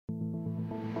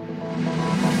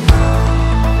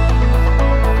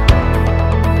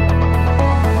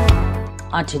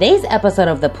On today's episode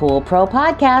of the Pool Pro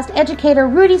Podcast, educator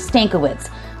Rudy Stankiewicz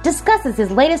discusses his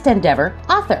latest endeavor,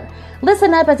 Author.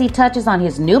 Listen up as he touches on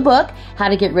his new book, How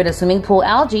to Get Rid of Swimming Pool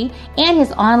Algae, and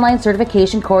his online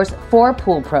certification course for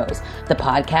pool pros. The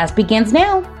podcast begins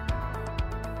now.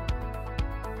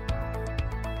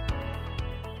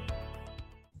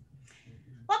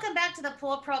 Welcome back to the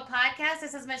Pool Pro Podcast.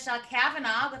 This is Michelle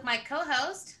Cavanaugh with my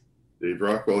co-host, Dave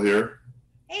Rockwell here.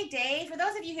 Hey, Dave. For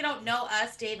those of you who don't know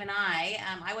us, Dave and I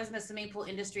was in the swimming pool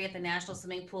industry at the National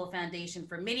Swimming Pool Foundation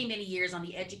for many, many years on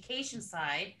the education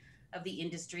side of the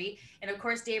industry. And of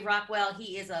course, Dave Rockwell,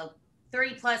 he is a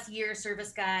 30-plus year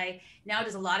service guy, now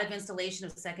does a lot of installation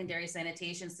of secondary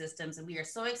sanitation systems. And we are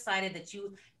so excited that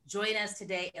you join us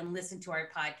today and listen to our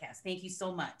podcast. Thank you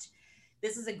so much.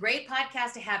 This is a great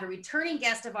podcast to have a returning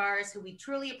guest of ours who we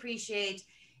truly appreciate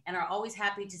and are always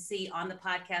happy to see on the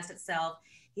podcast itself.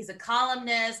 He's a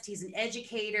columnist, he's an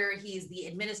educator, he's the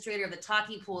administrator of the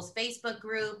Talking Pools Facebook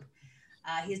group.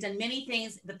 He's done many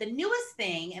things, but the newest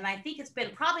thing, and I think it's been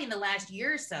probably in the last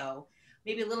year or so,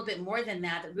 maybe a little bit more than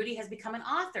that Rudy has become an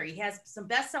author. He has some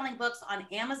best-selling books on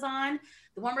Amazon.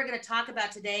 The one we're going to talk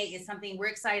about today is something we're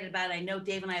excited about. I know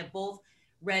Dave and I have both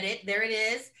read it. There it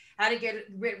is, How to Get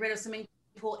Rid of Swimming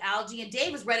Pool Algae. And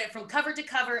Dave has read it from cover to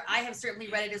cover. I have certainly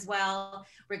read it as well.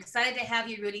 We're excited to have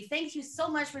you, Rudy. Thank you so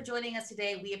much for joining us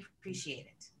today. We appreciate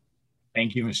it.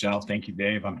 Thank you, Michelle. Thank you,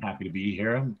 Dave. I'm happy to be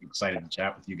here. I'm excited to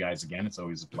chat with you guys again. It's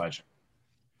always a pleasure.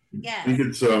 Yes. I think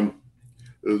it's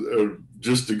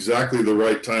just exactly the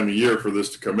right time of year for this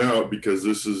to come out, because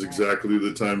this is exactly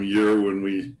the time of year when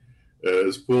we,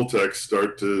 as pool techs,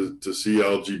 start to see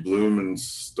algae bloom and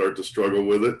start to struggle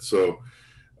with it. So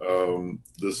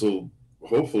this will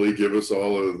hopefully give us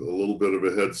all a little bit of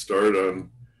a head start on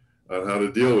how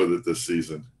to deal with it this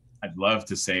season. I'd love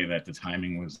to say that the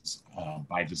timing was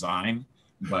by design,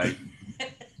 but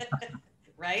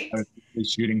right? I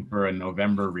was shooting for a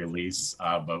November release,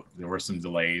 but there were some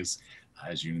delays.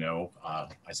 As you know,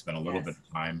 I spent a little bit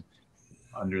of time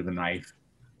under the knife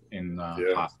in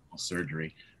hospital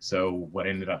surgery. So what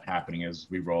ended up happening is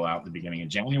we roll out in the beginning of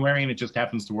January, and it just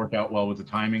happens to work out well with the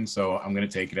timing. So I'm going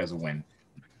to take it as a win.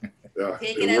 Yeah,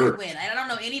 take it as a win. I don't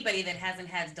know anybody that hasn't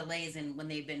had delays in when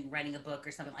they've been writing a book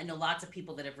or something. I know lots of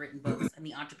people that have written books in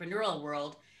the entrepreneurial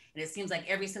world, and it seems like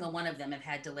every single one of them have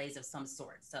had delays of some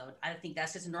sort. So I think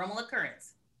that's just a normal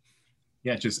occurrence.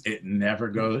 Yeah, just it never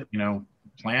goes,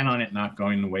 plan on it not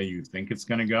going the way you think it's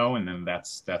going to go, and then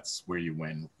that's where you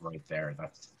win right there.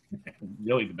 That's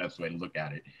really the best way to look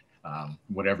at it.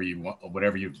 Whatever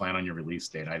you plan on your release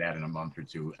date, I'd add in a month or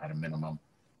two at a minimum.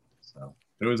 So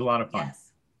it was a lot of fun. Yes.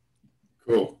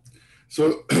 Cool.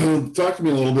 So talk to me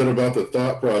a little bit about the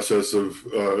thought process of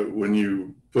when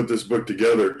you put this book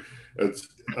together. I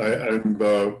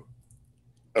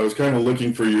was kind of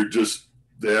looking for just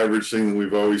the average thing that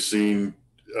we've always seen,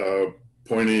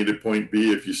 point A to point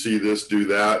B. If you see this, do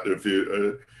that. If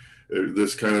you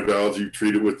this kind of algae,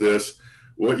 treat it with this.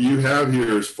 What you have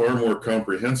here is far more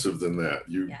comprehensive than that.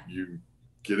 You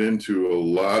get into a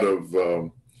lot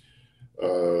of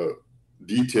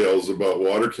details about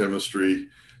water chemistry.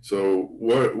 So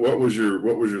what was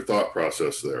your thought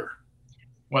process there?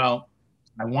 Well,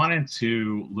 I wanted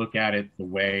to look at it the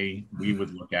way we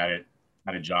would look at it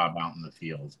at a job out in the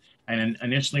field. And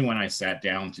initially when I sat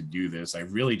down to do this, I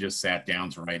really just sat down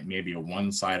to write maybe a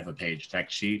one side of a page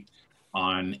text sheet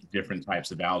on different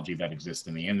types of algae that exist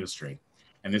in the industry.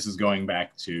 And this is going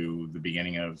back to the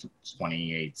beginning of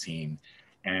 2018.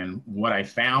 And what I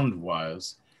found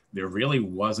was there really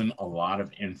wasn't a lot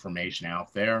of information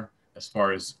out there as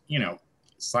far as,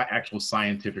 actual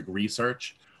scientific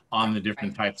research on the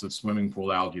different types of swimming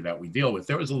pool algae that we deal with.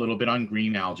 There was a little bit on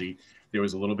green algae. There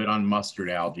was a little bit on mustard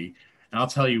algae. And I'll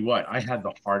tell you what, I had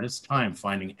the hardest time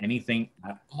finding anything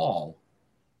at all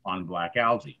on black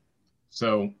algae.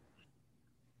 So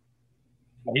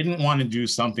I didn't want to do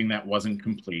something that wasn't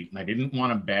complete. And I didn't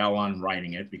want to bail on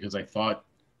writing it because I thought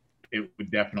it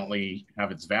would definitely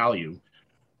have its value.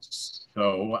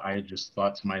 So I just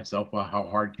thought to myself, well, how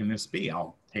hard can this be?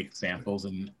 I'll take samples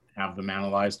and have them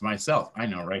analyzed myself. I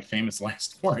know, right? Famous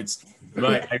last words.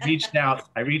 But I reached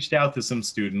out to some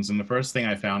students, and the first thing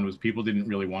I found was people didn't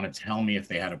really want to tell me if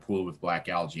they had a pool with black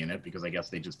algae in it, because I guess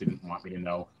they just didn't want me to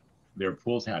know their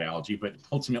pools had algae. But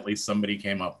ultimately somebody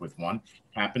came up with one,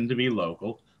 happened to be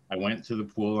local. I went to the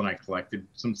pool and I collected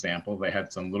some samples. They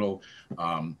had some little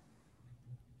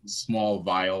small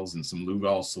vials and some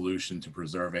Lugol solution to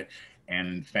preserve it,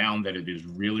 and found that it is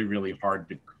really, really hard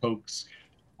to coax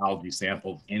algae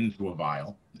samples into a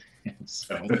vial.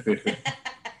 So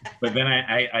But then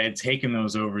I had taken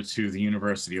those over to the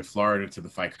University of Florida to the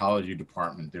phycology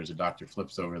department. There's a Dr.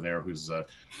 Flips over there who's a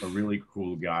really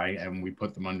cool guy, and we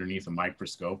put them underneath a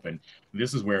microscope. And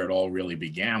this is where it all really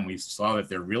began. We saw that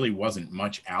there really wasn't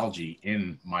much algae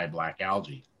in my black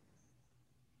algae.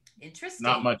 Interesting.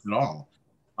 Not much at all.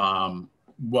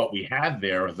 What we had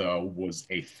there, though, was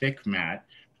a thick mat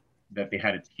that they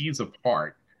had to tease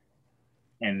apart,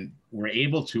 and were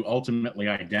able to ultimately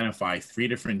identify 3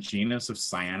 different genus of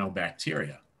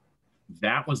cyanobacteria.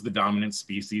 That was the dominant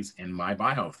species in my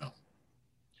biofilm.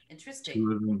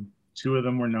 Interesting. Two of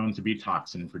them were known to be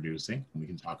toxin producing. We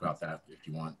can talk about that if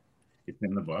you want. It's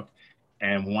in the book.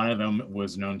 And one of them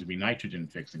was known to be nitrogen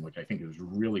fixing, which I think is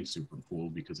really super cool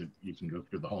because you can go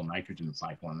through the whole nitrogen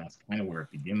cycle, and that's kind of where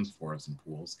it begins for us in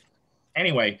pools.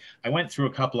 Anyway, I went through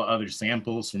a couple of other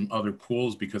samples from other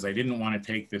pools because I didn't want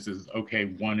to take this as, okay,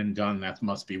 one and done, that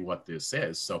must be what this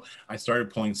is. So I started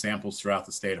pulling samples throughout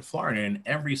the state of Florida. And in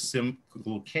every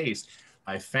single case,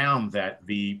 I found that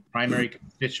the primary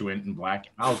constituent in black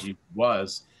algae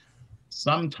was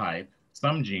some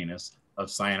genus of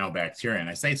cyanobacteria. And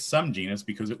I say some genus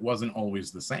because it wasn't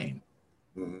always the same.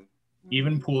 Mm-hmm.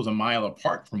 Even pools a mile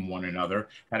apart from one another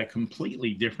had a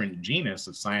completely different genus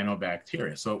of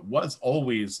cyanobacteria. So it was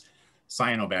always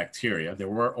cyanobacteria. There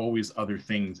were always other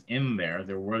things in there.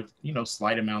 There were,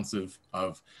 slight amounts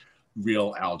of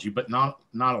real algae, but not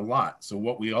a lot. So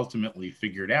what we ultimately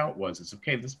figured out was,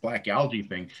 okay, this black algae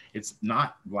thing, it's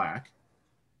not black.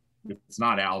 It's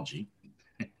not algae.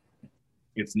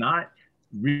 It's not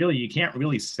really, you can't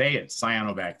really say it's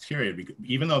cyanobacteria, because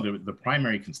even though the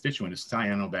primary constituent is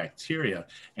cyanobacteria,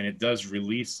 and it does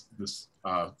release this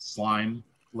slime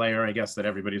layer, I guess, that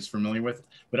everybody's familiar with,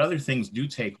 but other things do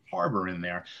take harbor in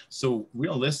there. So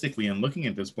realistically, in looking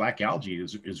at this, black algae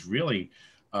is really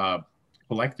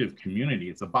collective community.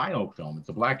 It's a biofilm. It's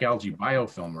a black algae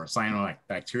biofilm, or a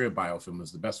cyanobacteria biofilm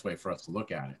is the best way for us to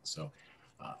look at it. So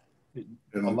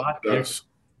a lot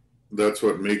that's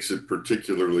what makes it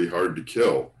particularly hard to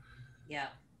kill. Yeah.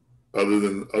 Other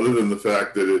than the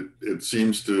fact that it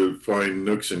seems to find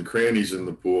nooks and crannies in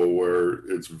the pool where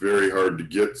it's very hard to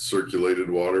get circulated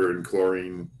water and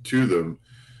chlorine to them.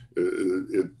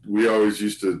 We always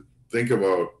used to think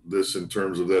about this in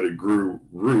terms of that it grew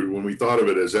root. When we thought of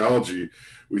it as algae,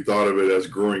 we thought of it as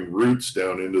growing roots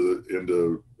down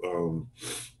into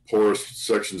porous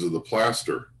sections of the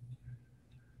plaster.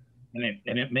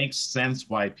 And it makes sense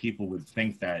why people would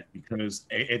think that, because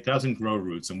it doesn't grow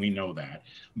roots, and we know that.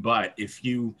 But if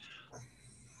you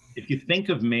think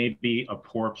of maybe a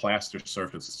poor plaster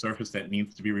surface, a surface that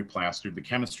needs to be replastered, the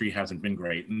chemistry hasn't been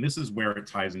great. And this is where it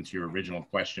ties into your original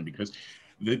question, because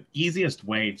the easiest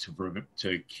way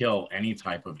to kill any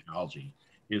type of algae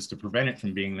is to prevent it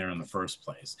from being there in the first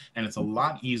place. And it's a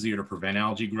lot easier to prevent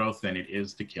algae growth than it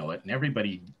is to kill it. And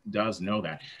everybody does know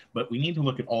that. But we need to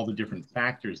look at all the different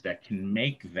factors that can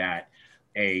make that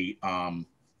a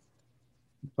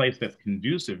place that's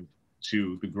conducive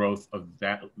to the growth of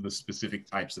the specific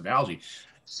types of algae.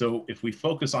 So if we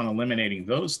focus on eliminating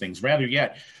those things, rather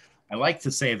yet, I like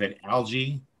to say that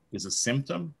algae is a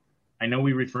symptom. I know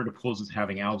we refer to pools as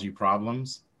having algae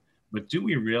problems, but do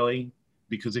we really?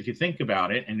 Because if you think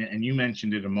about it, and you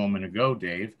mentioned it a moment ago,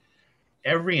 Dave,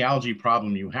 every algae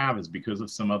problem you have is because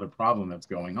of some other problem that's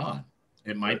going on.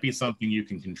 It might be something you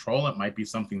can control. It might be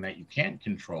something that you can't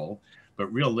control.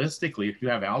 But realistically, if you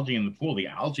have algae in the pool, the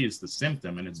algae is the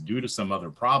symptom, and it's due to some other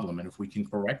problem. And if we can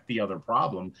correct the other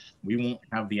problem, we won't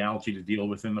have the algae to deal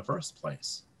with in the first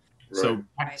place. Right. So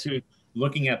back to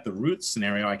looking at the root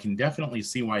scenario, I can definitely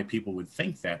see why people would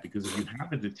think that, because if you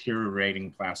have a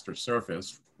deteriorating plaster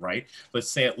surface, right?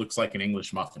 Let's say it looks like an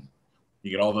English muffin.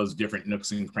 You get all those different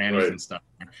nooks and crannies and stuff.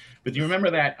 But do you remember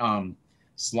that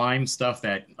slime stuff,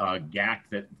 that gack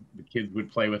that the kids would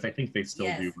play with? I think they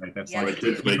still do, right? That's like,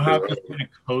 you know how it kind of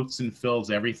coats and fills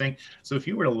everything. So if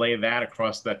you were to lay that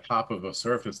across the top of a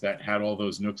surface that had all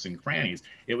those nooks and crannies,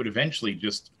 it would eventually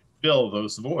just fill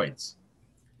those voids.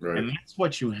 Right. And that's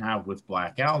what you have with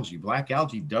black algae. Black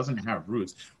algae doesn't have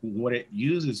roots. What it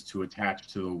uses to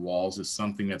attach to the walls is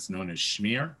something that's known as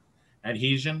schmear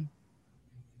adhesion.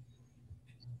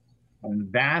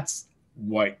 And that's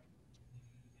what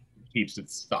keeps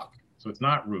it stuck. So it's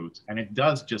not roots, and it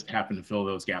does just happen to fill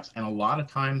those gaps. And a lot of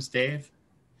times, Dave,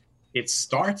 it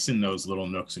starts in those little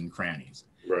nooks and crannies.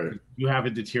 Right. If you have a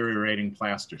deteriorating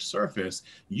plaster surface,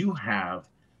 you have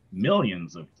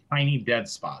millions of tiny dead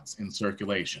spots in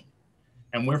circulation.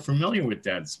 And we're familiar with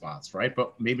dead spots, right?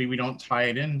 But maybe we don't tie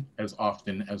it in as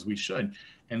often as we should.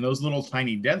 And those little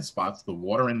tiny dead spots, the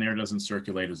water in there doesn't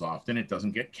circulate as often. It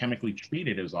doesn't get chemically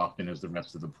treated as often as the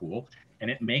rest of the pool.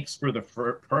 And it makes for the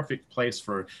perfect place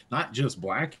for not just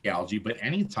black algae, but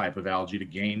any type of algae to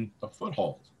gain a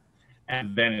foothold.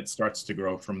 And then it starts to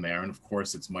grow from there. And of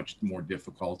course, it's much more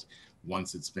difficult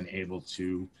once it's been able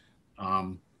to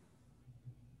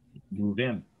move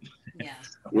in. Yeah.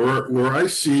 Where I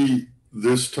see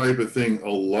this type of thing a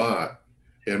lot,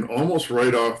 and almost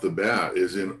right off the bat,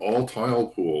 is in all tile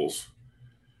pools.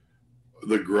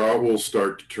 The grout will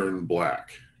start to turn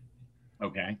black.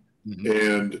 Okay.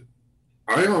 And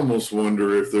I almost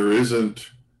wonder if there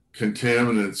isn't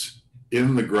contaminants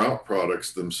in the grout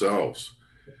products themselves,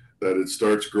 that it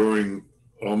starts growing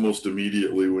almost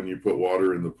immediately when you put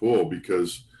water in the pool,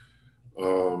 because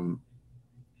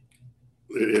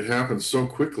it happens so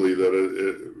quickly that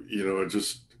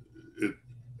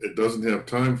it doesn't have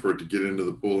time for it to get into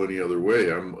the pool any other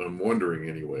way. I'm wondering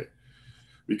anyway,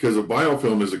 because a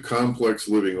biofilm is a complex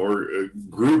living or a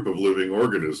group of living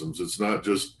organisms. It's not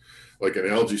just like an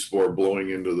algae spore blowing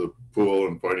into the pool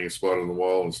and finding a spot on the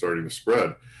wall and starting to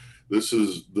spread. This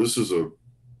is a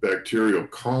bacterial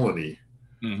colony.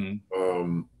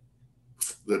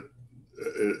 That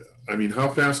I mean, how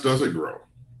fast does it grow?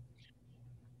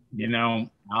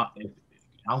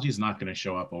 Algae is not going to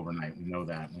show up overnight. We know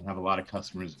that. We have a lot of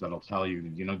customers that'll tell you,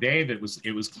 Dave, it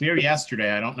was clear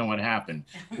yesterday. I don't know what happened.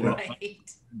 Well, Right.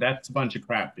 That's a bunch of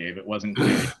crap, Dave. It wasn't clear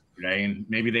yesterday, and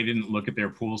maybe they didn't look at their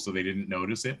pool, so they didn't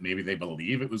notice it. Maybe they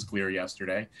believe it was clear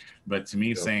yesterday. But to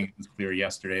me, saying it was clear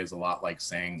yesterday is a lot like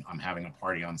saying I'm having a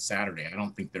party on Saturday. I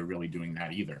don't think they're really doing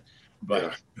that either.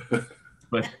 But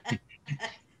but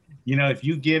if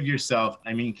you give yourself,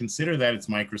 consider that it's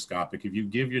microscopic. If you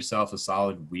give yourself a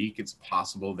solid week, it's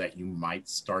possible that you might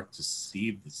start to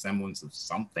see the semblance of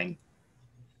something.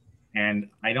 And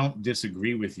I don't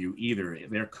disagree with you either.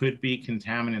 There could be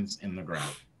contaminants in the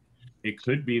grout. It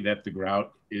could be that the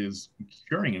grout is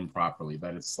curing improperly,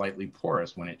 that it's slightly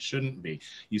porous when it shouldn't be.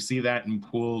 You see that in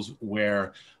pools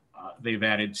where they've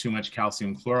added too much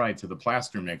calcium chloride to the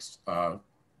plaster mix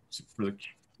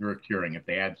for curing. If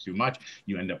they add too much,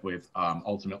 you end up with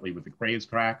ultimately with the craze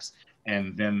cracks,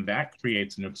 and then that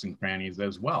creates nooks and crannies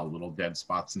as well, little dead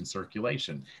spots in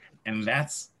circulation. And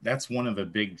that's one of the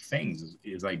big things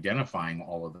is identifying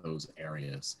all of those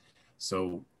areas.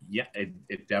 So yeah,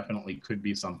 it definitely could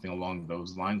be something along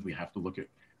those lines. We have to look at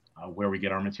where we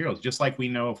get our materials, just like we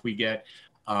know if we get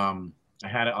I'll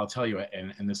tell you,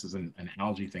 and this is an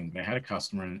algae thing, but I had a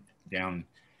customer down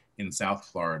in South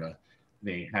Florida.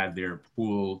 They had their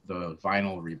pool, the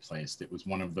vinyl replaced. It was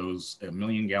one of those 1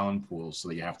 million gallon pools,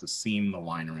 so you have to seam the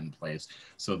liner in place.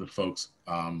 So the folks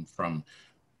from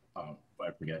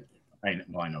I forget, I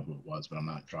know who it was, but I'm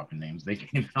not dropping names. They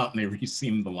came out and they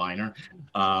reseamed the liner.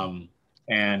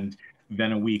 And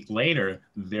then a week later,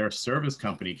 their service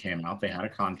company came out. They had a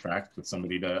contract with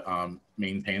somebody to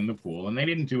maintain the pool, and they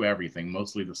didn't do everything.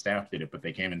 Mostly the staff did it, but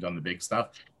they came and done the big stuff.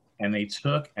 And they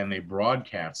took and they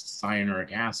broadcast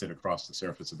cyanuric acid across the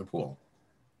surface of the pool.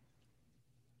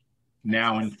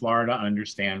 Now in Florida,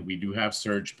 understand we do have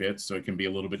surge pits, so it can be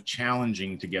a little bit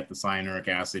challenging to get the cyanuric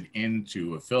acid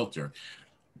into a filter.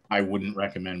 I wouldn't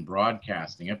recommend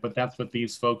broadcasting it, but that's what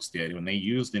these folks did. When they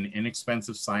used an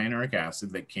inexpensive cyanuric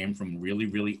acid that came from really,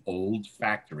 really old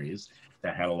factories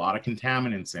that had a lot of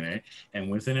contaminants in it, and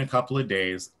within a couple of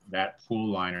days, that pool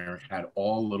liner had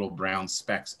all little brown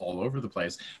specks all over the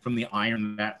place from the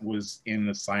iron that was in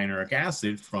the cyanuric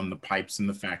acid from the pipes in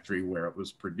the factory where it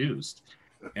was produced.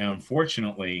 And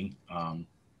unfortunately,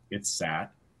 it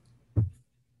sat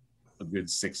a good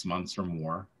 6 months or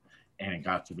more, and it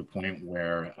got to the point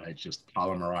where it just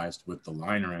polymerized with the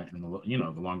liner, and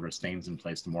the longer it stays in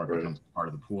place, the more it becomes part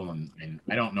of the pool. And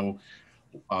I don't know.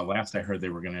 Last I heard, they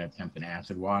were going to attempt an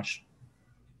acid wash.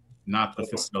 Not the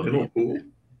facility,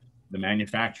 the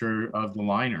manufacturer of the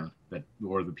liner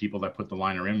or the people that put the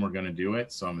liner in were going to do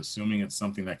it. So I'm assuming it's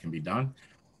something that can be done.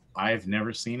 I've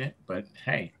never seen it, but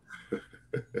hey,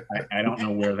 I don't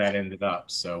know where that ended up.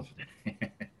 So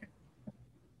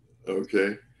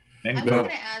okay. I was going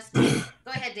to ask. Go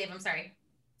ahead, Dave. I'm sorry.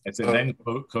 I said then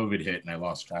COVID hit and I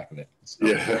lost track of it. So.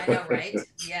 Yeah, I know, right?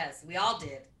 Yes, we all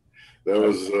did. That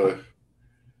was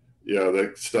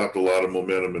that stopped a lot of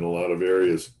momentum in a lot of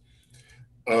areas.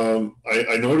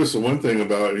 I noticed the one thing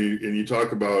about, and you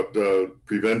talk about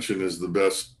prevention is the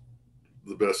best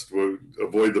way to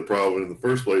avoid the problem in the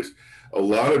first place. A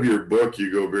lot of your book,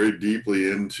 you go very deeply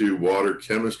into water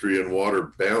chemistry and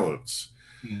water balance.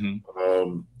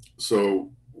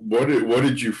 So what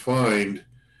did you find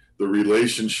the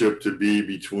relationship to be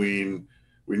between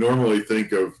we normally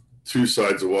think of two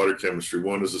sides of water chemistry.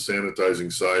 One is the sanitizing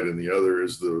side, and the other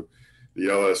is the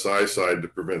LSI side to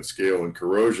prevent scale and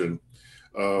corrosion.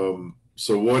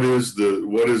 So what is the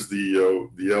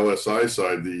LSI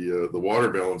side, the water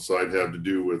balance side, have to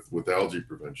do with algae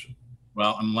prevention?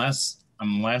 Well, I'm less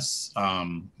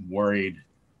worried,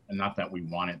 and not that we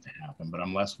want it to happen, but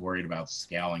I'm less worried about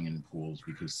scaling in pools,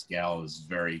 because scale is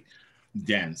very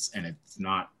dense and it's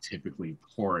not typically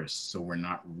porous. So we're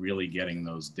not really getting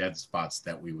those dead spots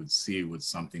that we would see with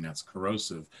something that's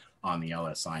corrosive on the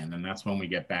LSI. And then that's when we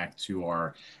get back to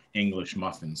our English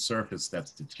muffin surface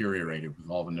that's deteriorated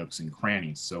with all the nooks and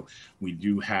crannies. So we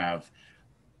do have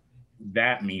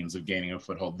that means of gaining a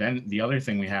foothold. Then the other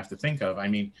thing we have to think of, I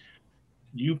mean,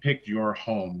 you picked your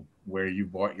home where you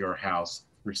bought your house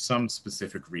for some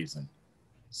specific reason.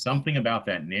 Something about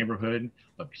that neighborhood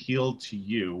appealed to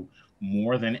you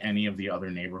more than any of the other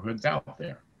neighborhoods out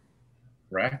there,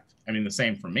 correct? I mean, the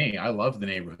same for me. I love the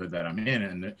neighborhood that I'm in,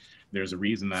 and there's a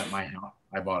reason that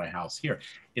I bought a house here.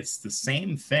 It's the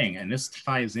same thing, and this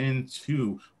ties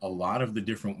into a lot of the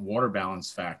different water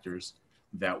balance factors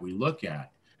that we look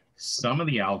at. Some of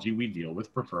the algae we deal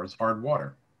with prefers hard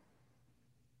water.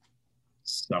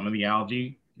 Some of the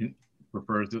algae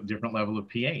prefers a different level of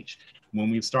pH. When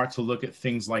we start to look at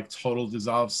things like total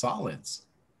dissolved solids,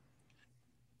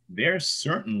 there's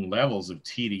certain levels of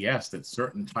TDS that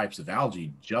certain types of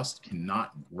algae just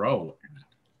cannot grow at.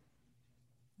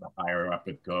 The higher up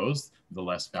it goes, the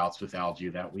less bouts with algae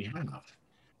that we have.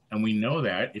 And we know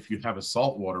that if you have a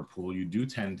saltwater pool, you do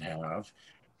tend to have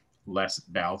less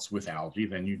bouts with algae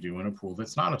than you do in a pool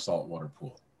that's not a saltwater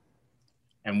pool.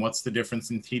 And what's the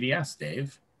difference in TDS,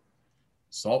 Dave?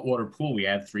 Saltwater pool, we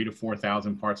add 3,000 to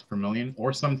 4,000 parts per million,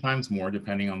 or sometimes more,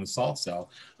 depending on the salt cell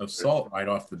of salt right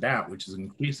off the bat, which is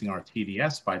increasing our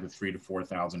TDS by the 3,000 to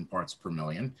 4,000 parts per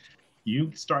million.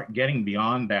 You start getting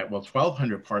beyond that. Well,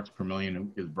 1,200 parts per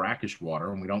million is brackish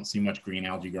water, and we don't see much green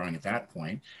algae growing at that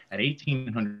point. At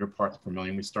 1,800 parts per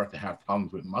million, we start to have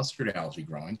problems with mustard algae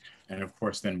growing. And of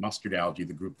course, then mustard algae,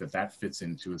 the group that fits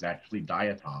into is actually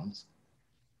diatoms.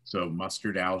 So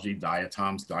mustard algae,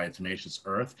 diatoms, diatomaceous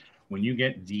earth. When you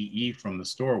get DE from the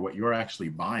store, what you're actually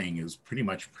buying is pretty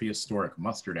much prehistoric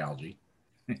mustard algae.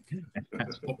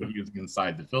 That's what we're using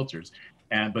inside the filters.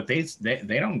 But they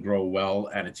don't grow well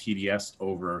at a TDS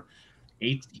over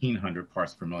 1,800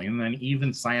 parts per million. And then even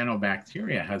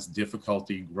cyanobacteria has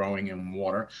difficulty growing in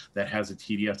water that has a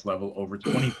TDS level over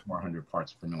 2,400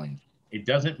 parts per million. It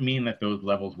doesn't mean that those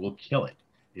levels will kill it.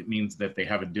 It means that they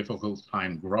have a difficult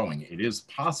time growing. It is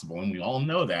possible, and we all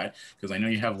know that, because I know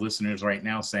you have listeners right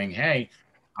now saying, hey,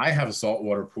 I have a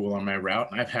saltwater pool on my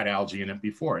route, and I've had algae in it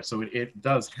before. So it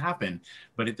does happen,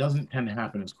 but it doesn't tend to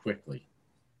happen as quickly,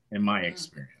 in my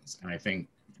experience. And I think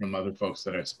from other folks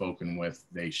that I've spoken with,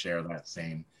 they share that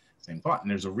same thought. And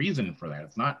there's a reason for that.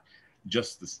 It's not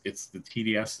just this, it's the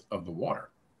TDS of the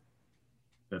water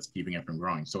that's keeping it from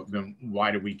growing. So then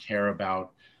why do we care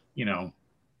about,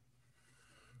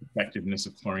 effectiveness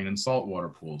of chlorine in saltwater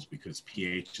pools? Because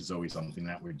pH is always something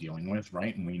that we're dealing with,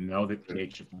 right? And we know that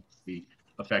pH affects the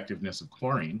effectiveness of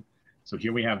chlorine. So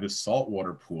here we have this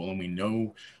saltwater pool, and we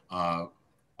know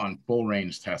on full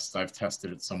range tests, I've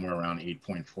tested it somewhere around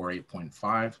 8.4,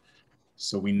 8.5.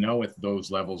 So we know at those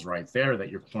levels right there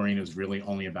that your chlorine is really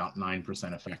only about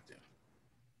 9% effective,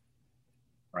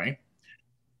 right?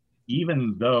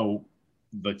 Even though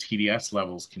the TDS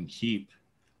levels can keep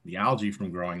the algae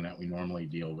from growing that we normally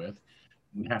deal with,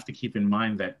 we have to keep in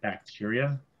mind that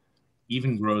bacteria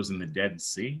even grows in the Dead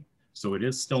Sea. So it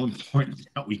is still important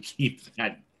that we keep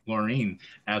that chlorine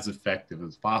as effective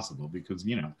as possible, because,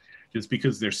 just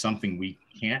because there's something we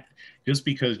can't, just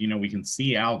because, we can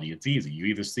see algae, it's easy. You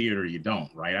either see it or you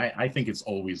don't, right? I think it's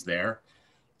always there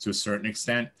to a certain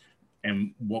extent.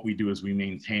 And what we do is we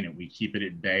maintain it. We keep it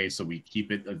at bay. So we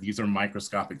keep it, these are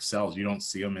microscopic cells. You don't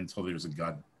see them until there's a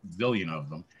godzillion of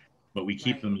them, but we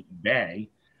keep them at bay.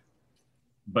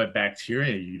 But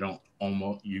bacteria, you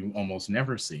almost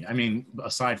never see. I mean,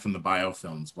 aside from the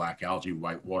biofilms, black algae,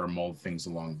 white water mold, things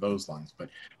along those lines.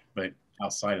 But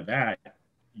outside of that,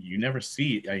 you never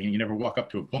see. You never walk up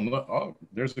to a pool and look, oh,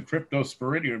 there's the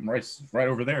cryptosporidium right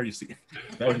over there. You see,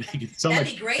 that would make it so That'd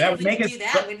much. Be great that if would we make could it do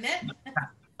that, wouldn't it?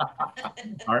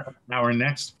 our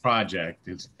next project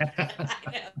is.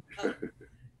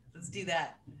 Let's do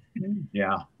that.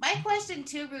 Yeah. My question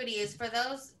too, Rudy, is for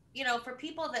those, for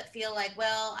people that feel like,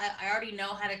 well, I already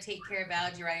know how to take care of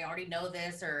algae, or I already know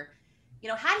this, or,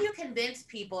 how do you convince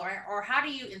people, or how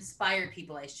do you inspire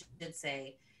people, I should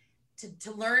say,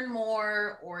 to learn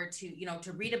more, or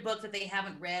to read a book that they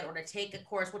haven't read, or to take a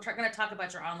course? We're going to talk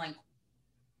about your online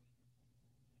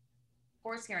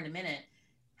course here in a minute.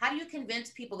 how do you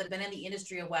convince people that have been in the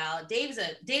industry a while? Dave's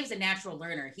a natural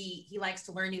learner. He likes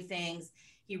to learn new things.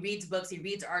 He reads books, he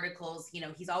reads articles,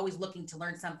 he's always looking to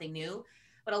learn something new.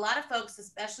 But a lot of folks,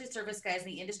 especially service guys in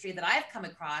the industry that I've come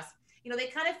across, they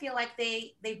kind of feel like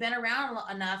they've been around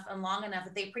enough and long enough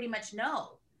that they pretty much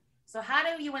know. So how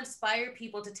do you inspire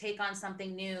people to take on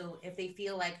something new if they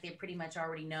feel like they pretty much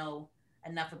already know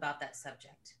enough about that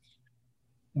subject?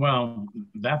 Well,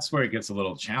 that's where it gets a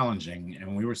little challenging.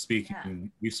 And we were speaking, Yeah.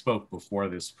 we spoke before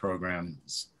this program,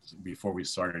 before we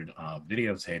started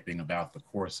videotaping, about the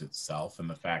course itself and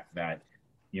the fact that,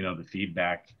 the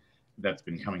feedback that's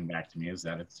been coming back to me is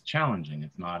that it's challenging.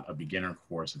 It's not a beginner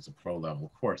course, it's a pro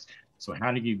level course. So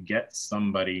how do you get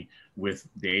somebody with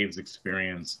Dave's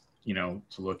experience, to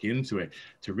look into it,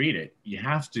 to read it? You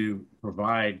have to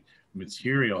provide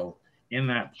material in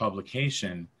that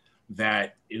publication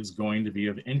that is going to be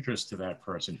of interest to that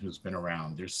person who's been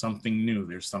around. There's something new,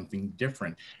 there's something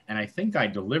different. And I think I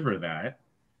deliver that.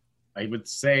 I would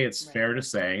say it's fair to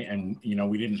say, and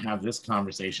we didn't have this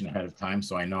conversation ahead of time,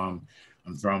 so I know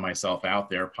I'm throwing myself out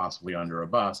there, possibly under a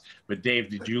bus. But Dave,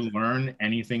 did you learn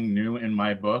anything new in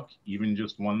my book, even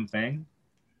just one thing?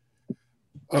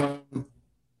 I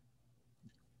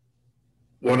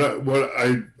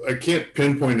can't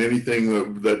pinpoint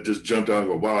anything that just jumped out and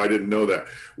go, wow, I didn't know that.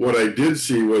 What I did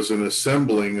see was an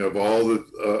assembling of all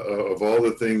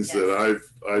the things Yes. that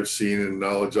I've seen and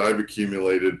knowledge I've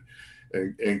accumulated,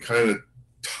 and kind of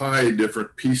tie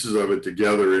different pieces of it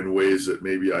together in ways that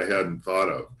maybe I hadn't thought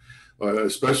of,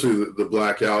 especially the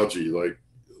black algae, like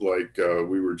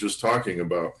we were just talking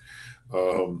about.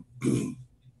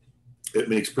 It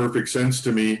makes perfect sense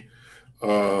to me.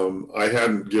 I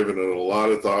hadn't given it a lot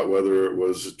of thought whether it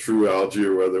was true algae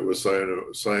or whether it was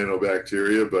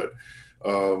cyanobacteria, but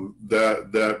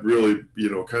that really,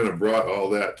 kind of brought all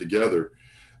that together.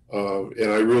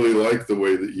 And I really like the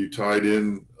way that you tied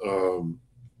in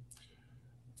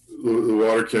the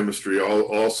water chemistry,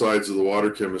 all sides of the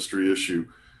water chemistry issue.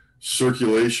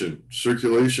 Circulation,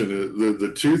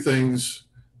 the two things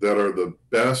that are the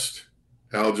best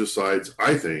algicides,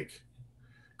 I think,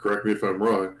 correct me if I'm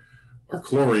wrong, are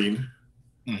chlorine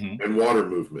and water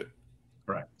movement.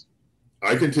 Correct.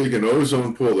 I can take an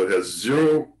ozone pool that has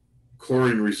 0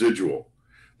 chlorine residual,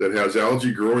 that has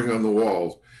algae growing on the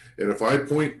walls, and if I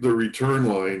point the return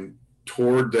line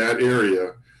toward that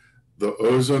area, the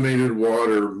ozonated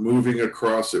water moving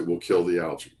across it will kill the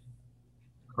algae.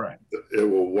 Correct. It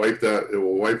will wipe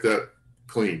that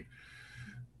clean.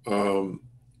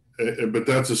 But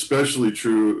that's especially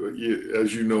true,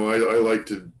 as you know, I like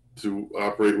to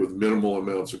operate with minimal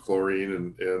amounts of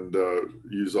chlorine and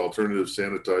use alternative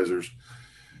sanitizers.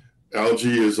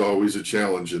 Algae is always a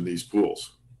challenge in these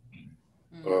pools.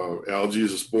 Algae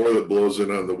is a spore that blows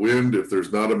in on the wind. If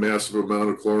there's not a massive amount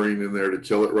of chlorine in there to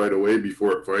kill it right away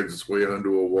before it finds its way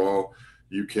onto a wall,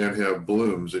 you can have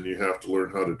blooms, and you have to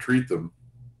learn how to treat them.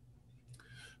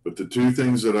 But the two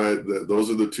things those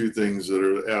are the two things that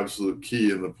are absolute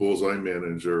key in the pools I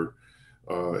manage are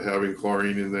having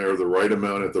chlorine in there, the right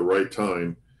amount at the right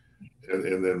time,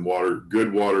 and then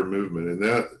good water movement.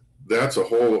 And that's a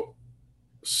whole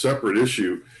separate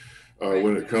issue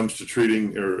when it comes to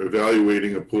treating or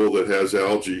evaluating a pool that has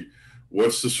algae.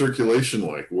 What's the circulation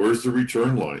like? Where's the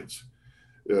return lines?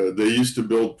 They used to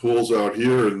build pools out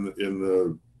here in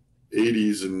the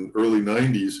 80s and early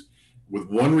 90s with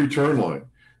one return line.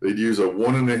 They'd use a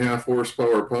 1.5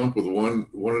 horsepower pump with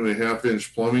 1.5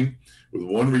 inch plumbing with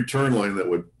one return line that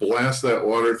would blast that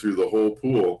water through the whole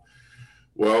pool.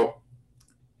 Well,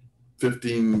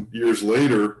 15 years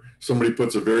later, somebody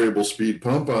puts a variable speed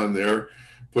pump on there,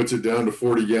 puts it down to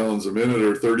 40 gallons a minute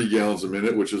or 30 gallons a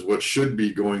minute, which is what should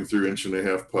be going through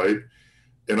 1.5 pipe.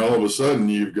 And all of a sudden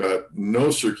you've got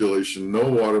no circulation, no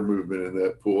water movement in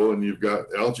that pool, and you've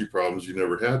got algae problems you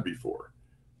never had before.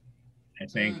 I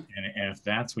think, and if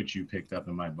that's what you picked up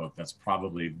in my book, that's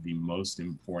probably the most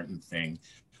important thing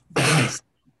that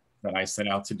I set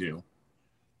out to do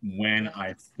when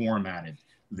I formatted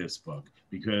this book.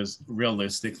 Because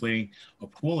realistically, a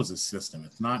pool is a system.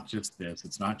 It's not just this,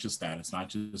 it's not just that, it's not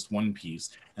just one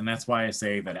piece. And that's why I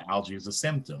say that algae is a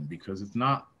symptom, because it's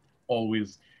not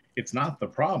the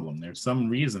problem. There's some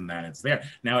reason that it's there.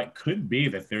 Now, it could be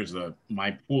that my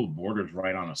pool borders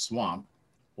right on a swamp,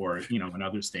 or, in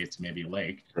other states, maybe a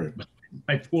lake. Right. But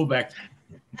my pool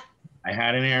I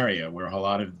had an area where a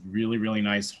lot of really, really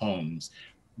nice homes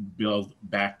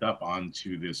backed up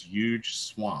onto this huge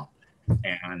swamp.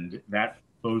 And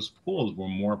those pools were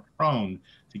more prone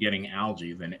to getting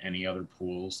algae than any other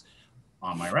pools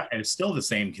on my right. It's still the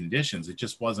same conditions. It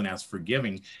just wasn't as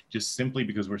forgiving, just simply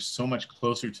because we're so much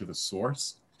closer to the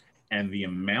source. And the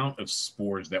amount of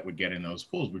spores that would get in those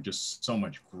pools were just so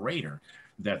much greater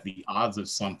that the odds of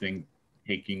something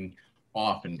taking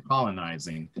off and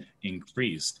colonizing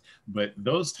increased. But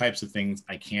those types of things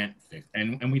I can't fix.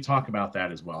 And we talk about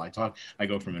that as well. I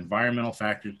go from environmental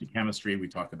factors to chemistry. We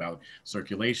talk about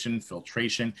circulation,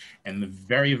 filtration, and the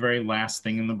very, very last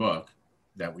thing in the book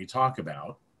that we talk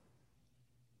about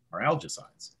are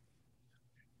algicides,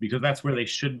 because that's where they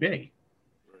should be.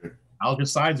 Right.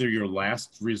 Algicides are your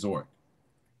last resort,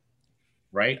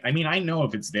 right? I mean, I know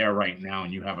if it's there right now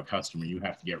and you have a customer, you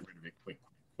have to get rid of it quick,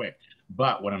 quick.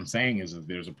 But what I'm saying is that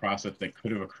there's a process that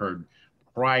could have occurred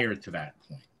prior to that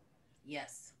point.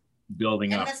 Yes.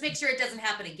 Building and up. let's make sure it doesn't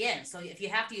happen again. So if you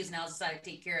have to use an algicide to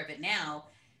take care of it now,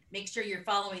 make sure you're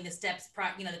following the steps,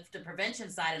 the prevention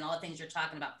side and all the things you're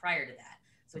talking about prior to that.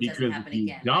 So it doesn't happen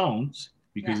again.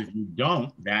 Because if you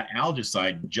don't, that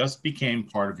algicide just became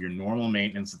part of your normal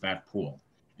maintenance of that pool,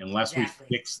 unless we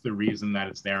fix the reason that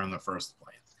it's there in the first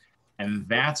place. And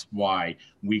that's why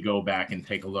we go back and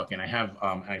take a look. And I have,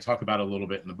 I talk about it a little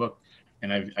bit in the book,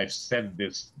 and I've said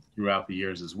this throughout the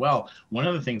years as well. One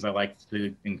of the things I like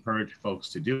to encourage folks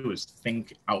to do is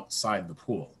think outside the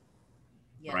pool.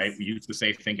 Yes. Right? We used to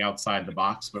say think outside the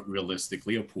box, but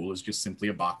realistically, a pool is just simply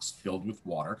a box filled with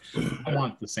water. I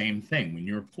want the same thing. When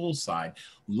you're poolside,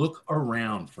 look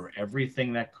around for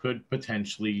everything that could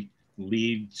potentially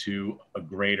lead to a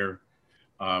greater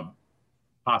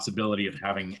possibility of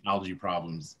having algae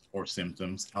problems or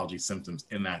algae symptoms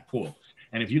in that pool.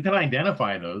 And if you can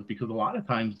identify those, because a lot of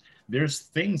times there's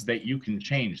things that you can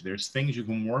change. There's things you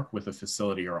can work with a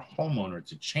facility or a homeowner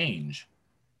to change.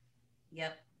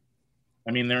 Yep. I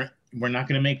mean, we're not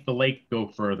going to make the lake go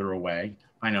further away.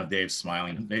 I know Dave's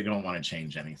smiling. They don't want to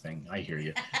change anything. I hear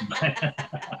you.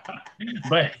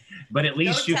 but at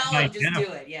least you can just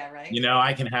do it. Yeah, right. You know,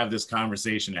 I can have this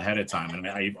conversation ahead of time. And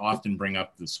I often bring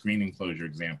up the screen enclosure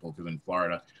example, because in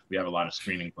Florida, we have a lot of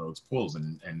screen enclosed pools.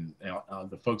 And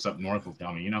the folks up north will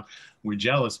tell me, you know, we're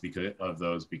jealous because of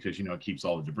those, because, you know, it keeps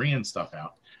all the debris and stuff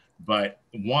out. But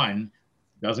one,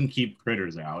 doesn't keep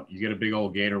critters out. You get a big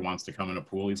old gator wants to come in a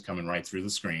pool, he's coming right through the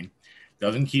screen.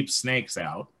 Doesn't keep snakes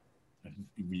out.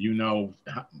 You know,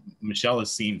 Michelle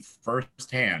has seen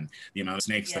firsthand the amount of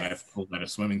snakes that I've pulled out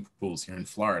of swimming pools here in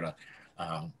Florida.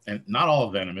 And not all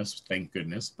venomous, thank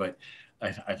goodness, but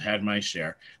I've had my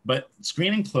share. But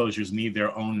screen enclosures need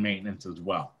their own maintenance as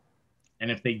well. And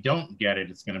if they don't get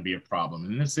it, it's going to be a problem.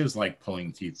 And this is like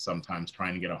pulling teeth sometimes,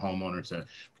 trying to get a homeowner to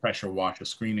pressure wash a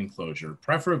screen enclosure,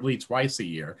 preferably twice a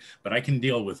year, but I can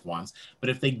deal with once. But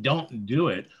if they don't do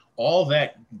it, all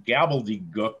that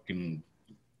gobbledygook and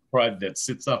crud that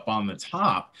sits up on the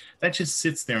top, that just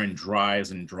sits there and dries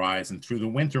and dries. And through the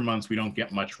winter months, we don't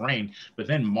get much rain. But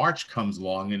then March comes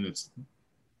along and it's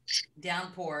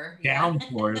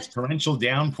downpours, torrential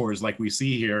downpours like we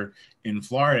see here in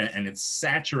Florida, and it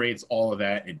saturates all of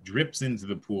that. It drips into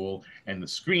the pool, and the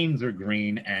screens are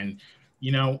green. And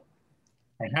you know,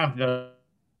 I have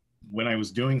when I was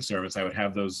doing service, I would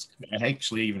have those. I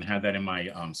actually even had that in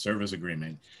my service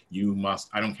agreement. You must,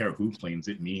 I don't care who cleans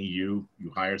it, me, you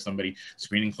hire somebody,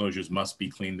 screen enclosures must be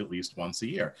cleaned at least once a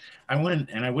year. I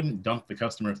wouldn't dump the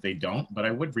customer if they don't, but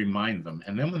I would remind them.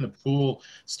 And then when the pool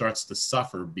starts to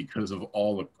suffer because of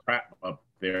all the crap up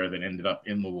there that ended up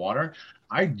in the water,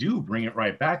 I do bring it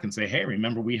right back and say, hey,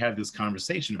 remember we had this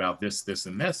conversation about this, this,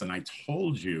 and this, and I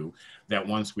told you that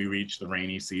once we reach the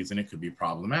rainy season, it could be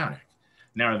problematic.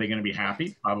 Now, are they going to be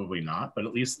happy? Probably not, but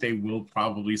at least they will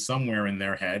probably somewhere in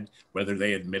their head, whether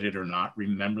they admit it or not,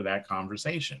 remember that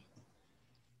conversation.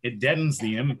 It deadens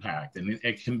the impact, and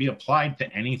it can be applied to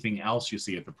anything else you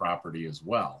see at the property as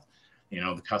well. You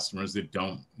know, the customers that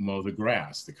don't mow the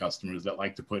grass, the customers that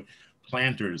like to put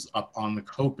planters up on the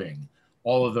coping,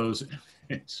 all of those.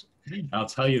 I'll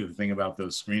tell you the thing about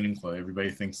those screen enclosures. Everybody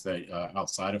thinks that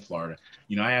outside of Florida,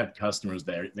 you know, I had customers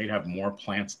that they'd have more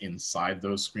plants inside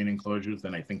those screen enclosures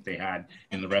than I think they had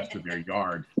in the rest of their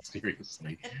yard.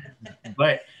 Seriously,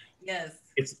 but yes,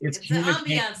 it's an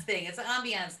ambiance thing. It's an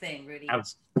ambiance thing, Rudy.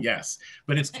 Yes,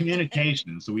 but it's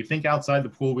communication. So we think outside the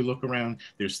pool, we look around.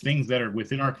 There's things that are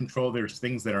within our control. There's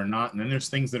things that are not, and then there's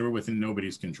things that are within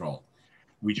nobody's control.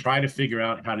 We try to figure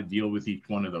out how to deal with each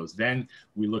one of those. Then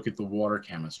we look at the water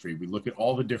chemistry. We look at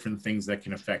all the different things that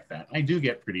can affect that. I do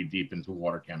get pretty deep into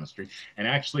water chemistry. And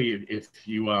actually, if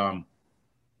you, I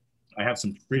have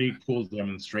some pretty cool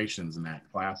demonstrations in that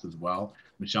class as well.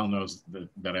 Michelle knows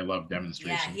that I love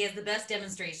demonstrations. Yeah, he has the best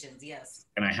demonstrations, yes.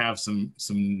 And I have some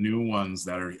new ones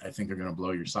that I think are going to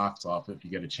blow your socks off if you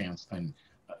get a chance. And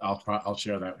I'll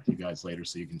share that with you guys later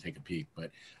so you can take a peek. But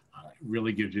it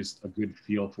really gives you a good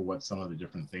feel for what some of the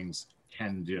different things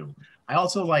can do. I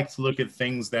also like to look at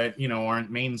things that, you know,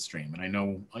 aren't mainstream. And I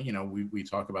know, you know, we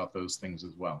talk about those things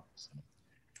as well.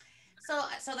 So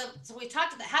we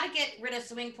talked about how to get rid of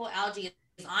swimming pool algae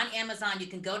is on Amazon. You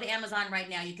can go to Amazon right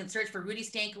now. You can search for Rudy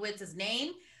Stankowitz's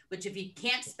name, which if you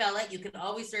can't spell it, you can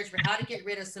always search for how to get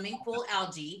rid of swimming pool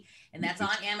algae, and that's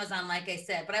on Amazon, like I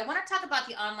said. But I want to talk about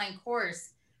the online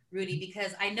course, Rudy,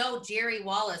 because I know Jerry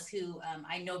Wallace, who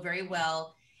I know very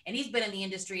well, and he's been in the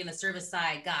industry in the service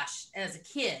side, gosh, as a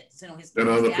kid. So, you know, Been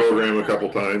on the program a couple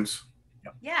times.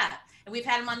 Yeah, and we've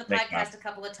had him on the podcast a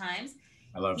couple of times.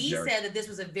 I love He Jerry. said that this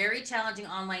was a very challenging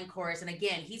online course. And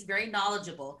again, he's very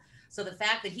knowledgeable. So the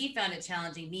fact that he found it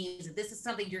challenging means that this is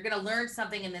something you're going to learn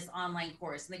something in this online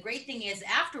course. And the great thing is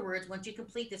afterwards, once you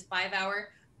complete this 5-hour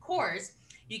course,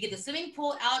 you get the swimming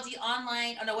pool algae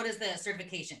online. Oh no, what is the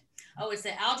certification? Oh, it's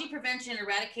the algae prevention and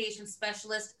eradication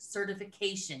specialist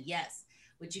certification. Yes.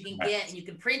 Which you can get and you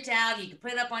can print out, and you can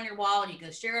put it up on your wall, and you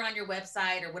can share it on your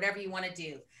website or whatever you want to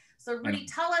do. So Rudy,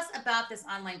 tell us about this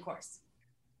online course.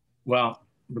 Well,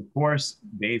 the course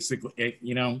basically,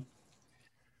 you know,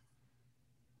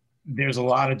 there's a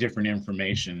lot of different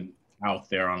information out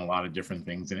there on a lot of different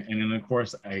things. And in the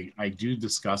course, I do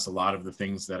discuss a lot of the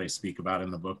things that I speak about in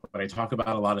the book, but I talk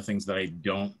about a lot of things that I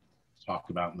don't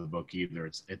talk about in the book either.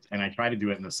 And I try to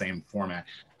do it in the same format.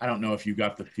 I don't know if you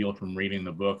got the feel from reading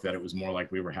the book that it was more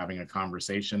like we were having a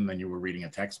conversation than you were reading a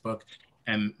textbook.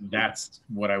 And that's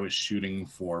what I was shooting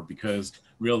for, because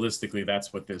realistically,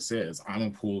 that's what this is. I'm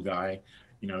a pool guy.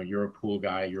 You know, you're a pool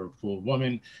guy, you're a pool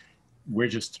woman. We're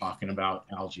just talking about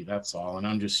algae, that's all. And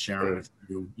I'm just sharing with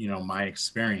you, you know, my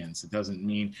experience. It doesn't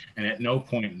mean, and at no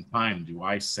point in time do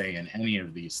I say in any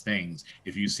of these things,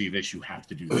 if you see this, you have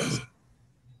to do this.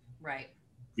 Right.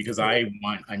 Because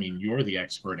you're the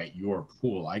expert at your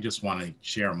pool. I just want to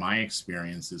share my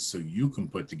experiences so you can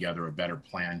put together a better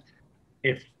plan.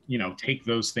 If, you know, take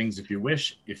those things if you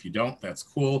wish. If you don't, that's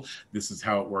cool. This is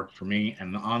how it worked for me.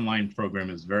 And the online program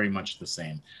is very much the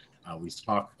same. We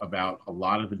talk about a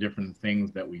lot of the different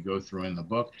things that we go through in the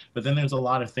book, but then there's a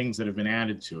lot of things that have been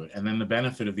added to it. And then the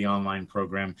benefit of the online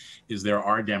program is there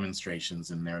are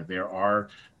demonstrations in there. There are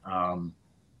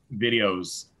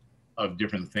videos of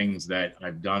different things that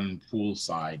I've done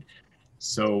poolside.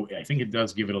 So I think it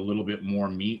does give it a little bit more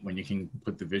meat when you can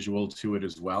put the visual to it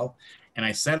as well. And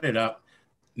I set it up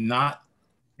not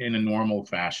in a normal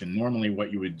fashion. Normally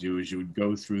what you would do is you would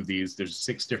go through these, there's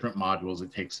 6 different modules.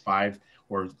 It takes 5,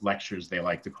 or lectures, they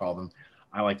like to call them.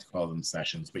 I like to call them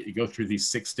sessions, but you go through these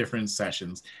 6 different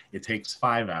sessions. It takes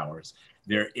 5 hours.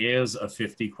 There is a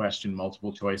 50-question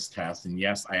multiple choice test. And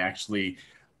yes, I actually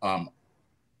I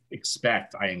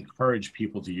encourage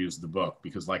people to use the book,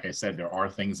 because like I said, there are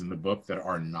things in the book that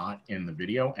are not in the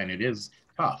video, and it is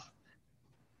tough.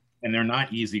 And they're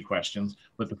not easy questions,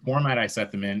 but the format I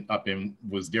set them up in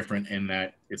was different in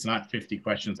that it's not 50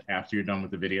 questions after you're done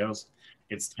with the videos.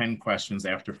 It's 10 questions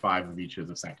after 5 of each of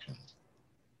the sections.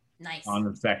 Nice. On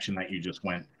the section that you just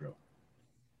went through.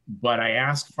 But I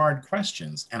ask hard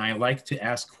questions, and I like to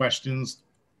ask questions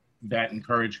that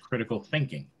encourage critical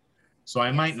thinking. So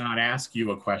I might not ask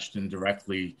you a question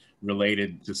directly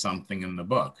related to something in the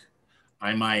book.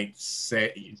 I might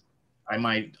say,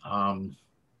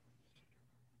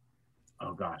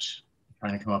 oh gosh, I'm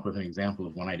trying to come up with an example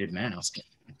of one I didn't ask.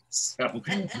 So,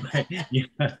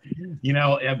 you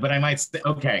know, but I might say,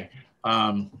 okay,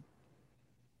 how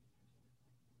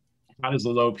does a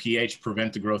low pH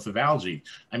prevent the growth of algae?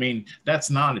 I mean, that's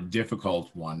not a difficult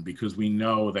one, because we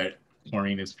know that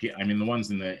chlorine is, I mean, the ones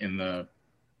in the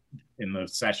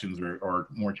sessions are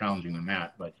more challenging than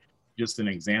that, but just an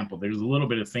example, there's a little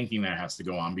bit of thinking that has to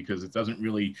go on, because it doesn't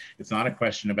really, it's not a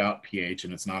question about pH,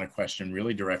 and it's not a question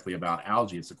really directly about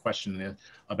algae. It's a question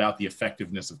about the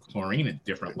effectiveness of chlorine at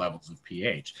different levels of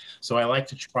pH. So I like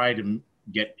to try to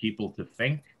get people to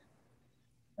think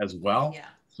as well. Yeah.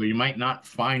 So you might not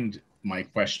find my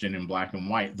question in black and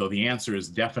white, though the answer is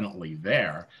definitely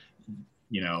there.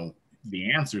 You know,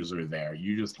 the answers are there.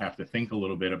 You just have to think a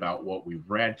little bit about what we've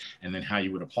read and then how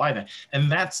you would apply that.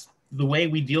 And that's the way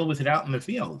we deal with it out in the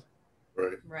field.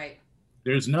 Right. Right.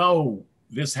 There's no,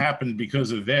 this happened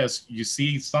because of this. You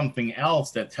see something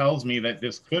else that tells me that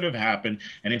this could have happened,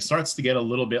 and it starts to get a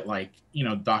little bit like, you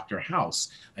know, Dr.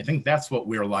 House. I think that's what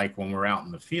we're like when we're out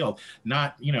in the field.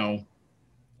 Not, you know,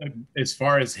 as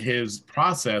far as his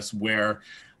process where,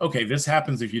 okay, this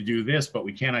happens if you do this, but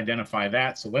we can't identify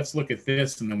that. So let's look at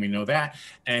this, and then we know that.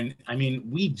 And I mean,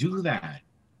 we do that.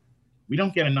 We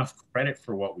don't get enough credit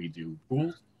for what we do.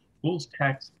 Pools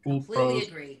techs, pool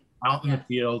pros, out in the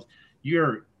field,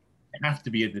 you have to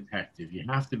be a detective. You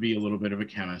have to be a little bit of a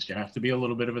chemist. You have to be a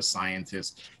little bit of a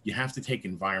scientist. You have to take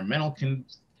environmental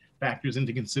factors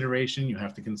into consideration. You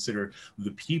have to consider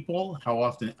the people, how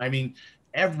often, I mean,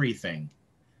 everything.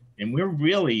 And we're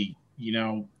really, you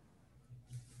know,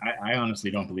 I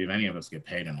honestly don't believe any of us get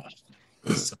paid enough.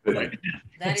 So, like,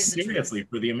 That is seriously,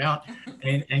 for the amount,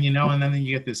 and you know, and then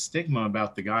you get this stigma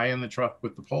about the guy in the truck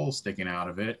with the pole sticking out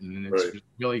of it, and it's Right. just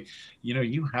really, you know,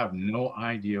 you have no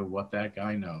idea what that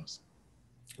guy knows.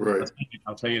 Right.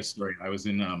 I'll tell you a story. I was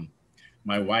in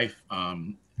my wife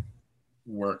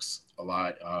works a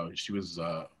lot. She was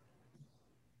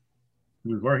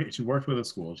working. She worked with a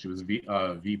school. She was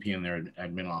VP in their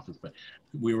admin office. But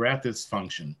we were at this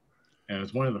function, and it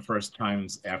was one of the first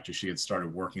times after she had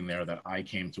started working there that I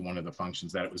came to one of the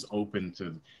functions that it was open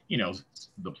to, you know,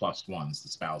 the plus ones, the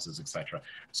spouses, etc.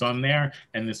 So I'm there,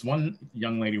 and this one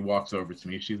young lady walks over to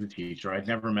me. She's a teacher. I'd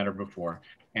never met her before,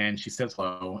 and she says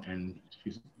hello, and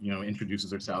she, you know,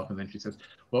 introduces herself, and then she says,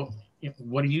 "Well,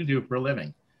 what do you do for a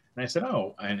living?" And I said,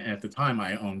 "Oh," and at the time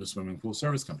I owned a swimming pool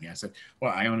service company. I said,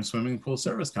 "Well, I own a swimming pool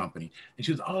service company." And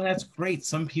she was, "Oh, that's great.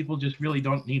 Some people just really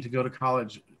don't need to go to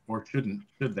college, or shouldn't,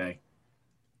 should they?"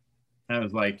 And I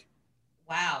was like,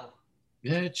 wow.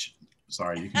 "Bitch,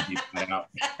 sorry, you can keep that out."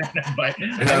 But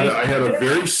I had a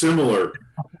very similar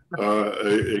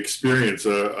experience.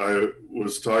 I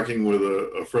was talking with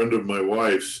a friend of my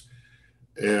wife's,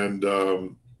 and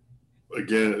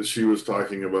again, she was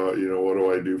talking about, you know, what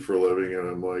do I do for a living? And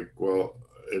I'm like, well,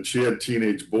 and she had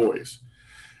teenage boys.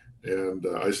 And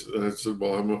I said,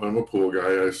 well, I'm a pool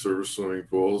guy. I service swimming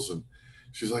pools. And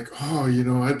she's like, oh, you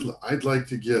know, I'd like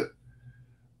to get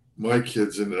my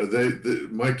kids,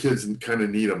 and my kids kind of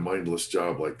need a mindless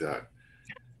job like that.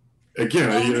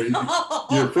 Again, Oh, you know,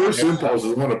 no. your first impulse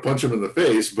is want to punch them in the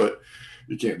face, but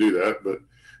you can't do that. But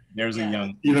there's a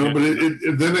young, you know, but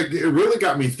it really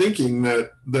got me thinking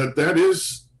that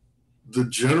is the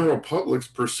general public's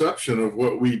perception of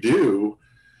what we do.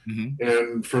 Mm-hmm.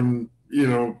 And from, you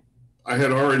know, I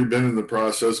had already been in the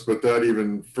process, but that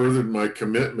even furthered my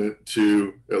commitment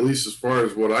to, at least as far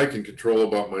as what I can control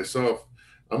about myself,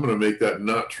 I'm going to make that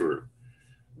not true.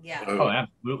 Yeah. Oh,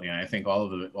 absolutely. And I think all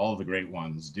of the great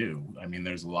ones do. I mean,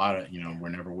 there's a lot of, you know, we're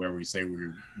never where we say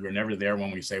we're never there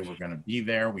when we say we're going to be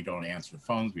there. We don't answer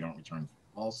phones. We don't return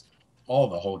calls. All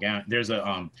the whole gamut. There's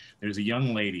a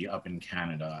young lady up in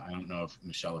Canada. I don't know if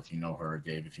Michelle, if you know her, or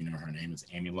Dave, if you know her name is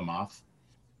Amy Lamoth.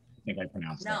 I think I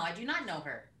pronounced No, that. I do not know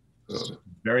her.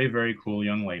 Very, very cool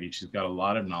young lady. She's got a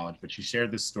lot of knowledge, but she shared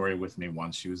this story with me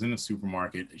once. She was in a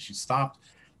supermarket. She stopped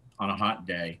on a hot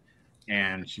day,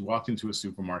 and she walked into a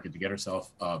supermarket to get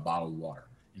herself a bottle of water,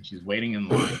 and she's waiting in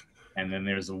line. And then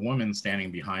there's a woman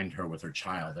standing behind her with her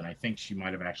child, and I think she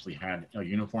might have actually had a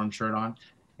uniform shirt on.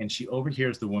 And she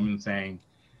overhears the woman saying,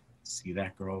 "See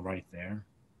that girl right there?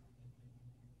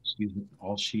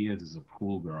 All she is a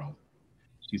pool girl.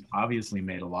 She's obviously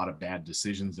made a lot of bad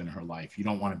decisions in her life. You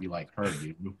don't want to be like her,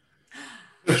 do you?"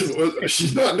 Well,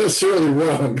 she's not necessarily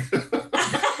wrong.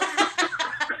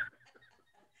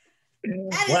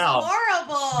 That is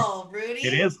horrible, Rudy.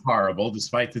 It is horrible,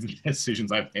 despite the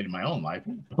decisions I've made in my own life.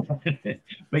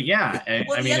 But yeah,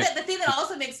 well, the thing that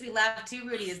also makes me laugh too,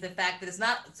 Rudy, is the fact that it's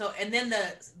not so. And then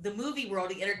the movie world,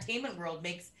 the entertainment world,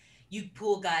 makes you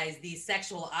pool guys these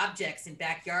sexual objects in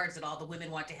backyards that all the women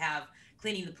want to have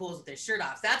cleaning the pools with their shirt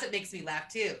off. So that's what makes me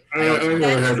laugh too. I never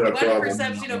had that one problem.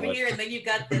 perception over here, and then you've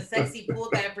got the sexy pool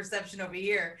guy perception over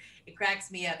here. It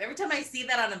cracks me up every time I see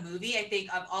that on a movie. I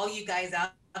think of all you guys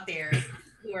out there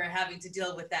who are having to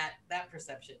deal with that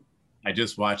perception. I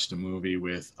just watched a movie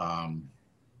with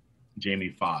Jamie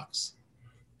Foxx,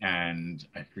 and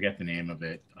I forget the name of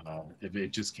it.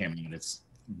 It just came out. It's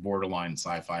borderline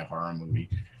sci-fi horror movie,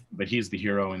 but he's the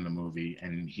hero in the movie,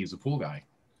 and he's a pool guy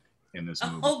in this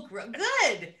movie. Oh,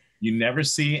 good. You never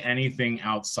see anything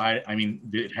outside. I mean,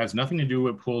 it has nothing to do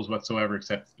with pools whatsoever,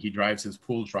 except he drives his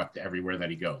pool truck to everywhere that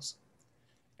he goes,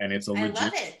 and it's a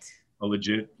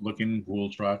legit looking pool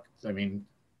truck. I mean,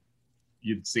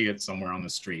 you'd see it somewhere on the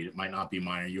street. It might not be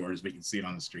mine or yours, but you'd see it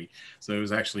on the street. So it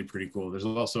was actually pretty cool. There's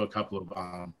also a couple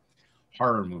of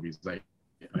horror movies. I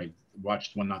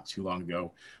watched one not too long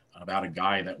ago about a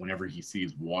guy that whenever he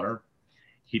sees water,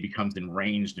 he becomes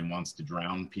enraged and wants to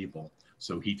drown people.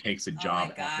 So he takes a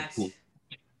job at the pool.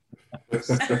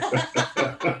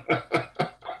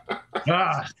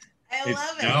 I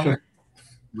love it.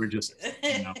 We're just,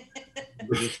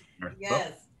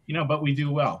 yes. But we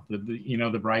do well.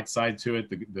 The bright side to it,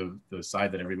 the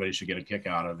side that everybody should get a kick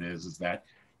out of is that,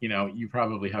 you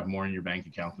probably have more in your bank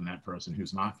account than that person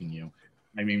who's knocking you.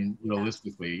 I mean,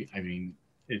 realistically,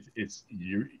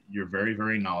 you're very,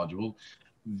 very knowledgeable.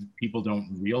 People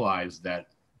don't realize that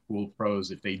pool pros,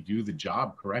 if they do the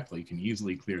job correctly, can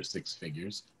easily clear 6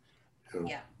 figures.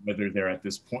 Yeah. Whether they're at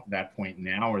that point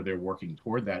now, or they're working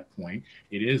toward that point,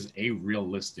 it is a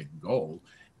realistic goal.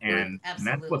 Right. And that's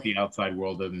what Absolutely. the outside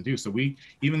world doesn't do. So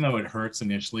even though it hurts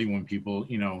initially when people,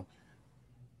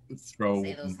 Say throw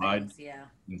those mud things. Yeah.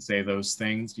 and say those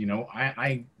things,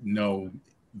 I know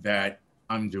that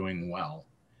I'm doing well,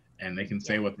 and they can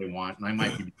say Yeah. what they want, and I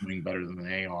might be doing better than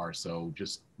they are. So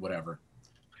just whatever.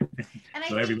 And I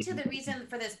So think too everybody, the reason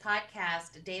for this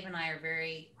podcast, Dave and I are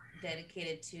very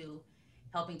dedicated to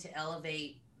helping to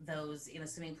elevate those in the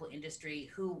swimming pool industry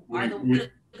who are We, the, we,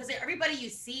 because everybody you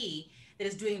see that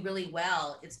is doing really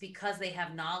well, it's because they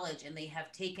have knowledge and they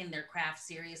have taken their craft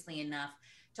seriously enough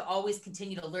to always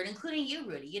continue to learn, including you,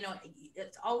 Rudy.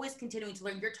 It's always continuing to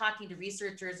learn. You're talking to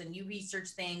researchers and you research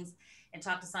things and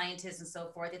talk to scientists and so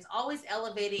forth. It's always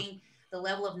elevating the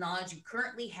level of knowledge you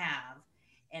currently have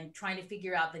and trying to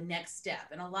figure out the next step.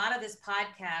 And a lot of this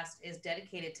podcast is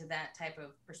dedicated to that type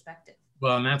of perspective.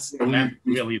 well, and that's we,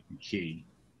 really the key.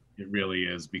 It really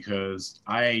is, because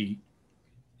I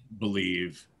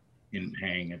believe in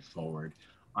paying it forward.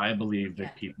 I believe Yeah.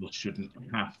 that people shouldn't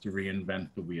have to reinvent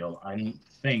the wheel. I don't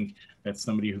think that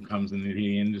somebody who comes into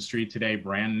the industry today,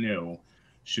 brand new,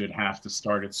 should have to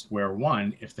start at square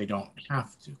one if they don't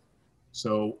have to.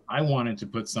 So I wanted to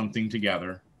put something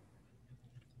together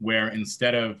where,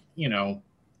 instead of,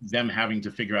 them having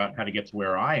to figure out how to get to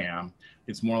where I am,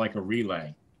 it's more like a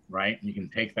relay, right? You can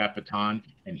take that baton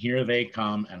and here they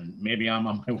come, and maybe I'm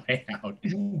on my way out.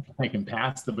 I can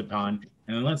pass the baton,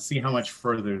 and then let's see how much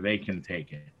further they can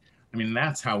take it. I mean,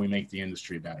 that's how we make the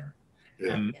industry better.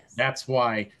 yeah. And Yes. that's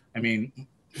why,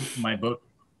 my book,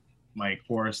 my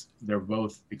course, they're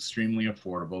both extremely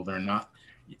affordable. They're not,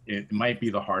 it might be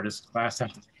the hardest class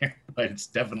out there, but it's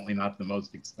definitely not the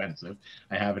most expensive.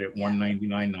 I have it at Yeah.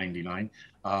 $199.99,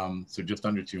 so just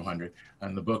under 200.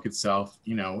 And the book itself,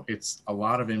 it's a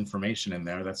lot of information in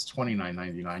there. That's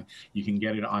 $29.99. You can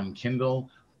get it on Kindle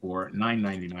for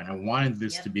 $9.99. I wanted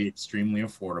this Yep. to be extremely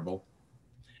affordable,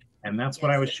 and that's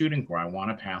what I Yes. was shooting for. I want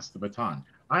to pass the baton.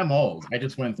 I'm old. I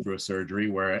just went through a surgery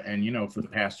for the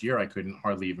past year, I couldn't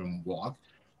hardly even walk.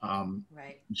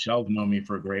 Right. Michelle's known me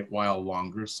for a great while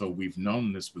longer, so we've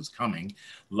known this was coming.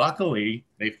 Luckily,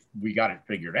 we got it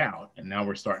figured out, and now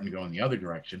we're starting to go in the other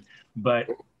direction. But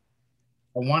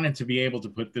I wanted to be able to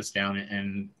put this down,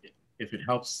 and if it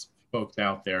helps folks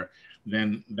out there,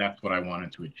 then that's what I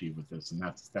wanted to achieve with this, and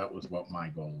that was what my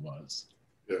goal was.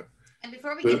 Yeah. And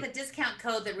before we But- get the discount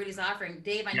code that Rudy's offering,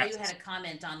 Dave, I know you Yes. had a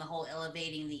comment on the whole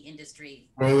elevating the industry.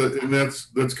 Well, and that's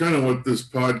kind of what this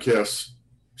podcast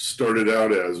started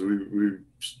out as.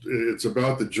 It's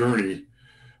about the journey.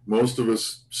 Most of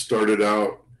us started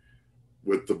out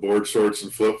with the board shorts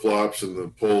and flip flops and the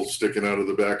poles sticking out of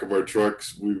the back of our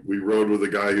trucks. We rode with a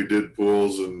guy who did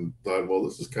pools and thought, well,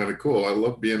 this is kind of cool. I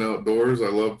love being outdoors. I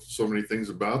love so many things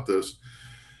about this.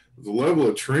 The level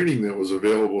of training that was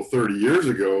available 30 years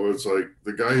ago, it's like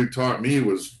the guy who taught me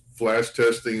was flash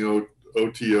testing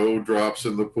OTO drops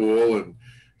in the pool and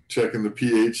checking the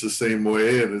pH the same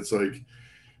way. And it's like,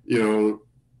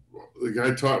 the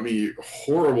guy taught me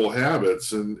horrible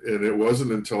habits. And it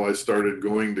wasn't until I started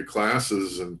going to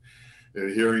classes and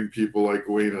hearing people like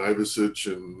Wayne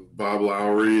Ivasich and Bob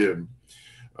Lowry and,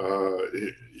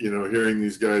 hearing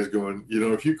these guys going,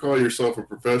 if you call yourself a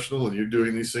professional and you're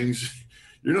doing these things,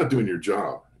 you're not doing your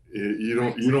job. You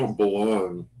don't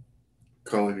belong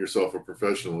calling yourself a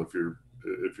professional if you're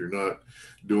not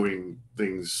doing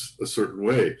things a certain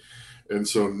way. And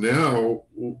so now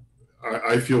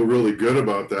I feel really good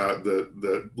about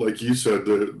that like you said,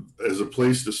 that as a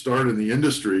place to start in the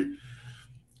industry,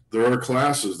 there are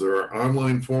classes, there are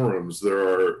online forums, there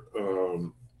are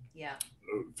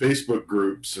Facebook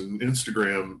groups and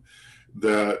Instagram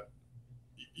that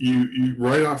you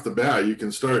right off the bat you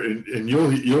can start, and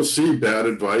you'll see bad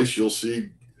advice,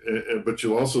 but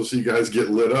you'll also see guys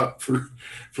get lit up for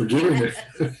giving it.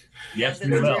 Yes,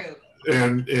 you will.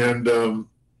 And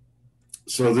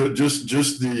so that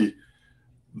just the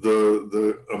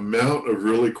amount of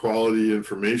really quality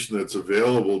information that's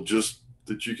available, just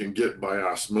that you can get by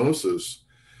osmosis,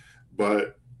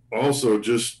 but also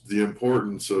just the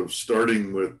importance of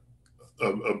starting with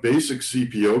a basic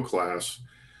CPO class.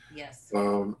 Yes.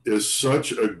 Is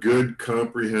such a good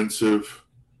comprehensive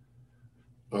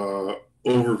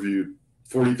overview,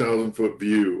 40,000 foot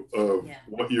view of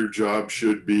what your job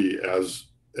should be as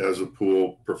a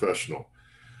pool professional,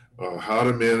 how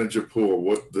to manage a pool,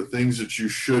 what the things that you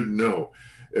should know.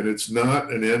 And it's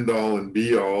not an end all and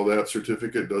be all. That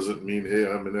certificate doesn't mean, hey,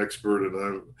 I'm an expert,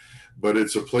 but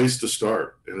it's a place to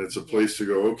start, and it's a place to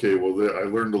go, okay, well, I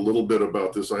learned a little bit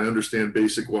about this. I understand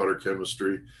basic water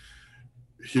chemistry.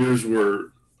 Here's where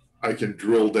I can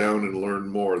drill down and learn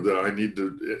more. That I need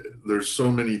to. There's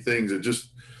so many things.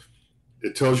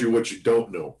 It tells you what you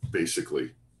don't know,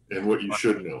 basically, and what you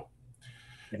should know.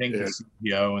 I think the And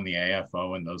CPO and the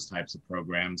AFO and those types of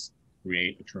programs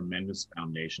create a tremendous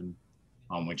foundation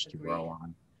on which to grow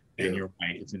on. And Yeah. you're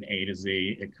right, it's an A to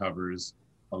Z. It covers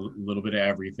a little bit of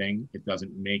everything. It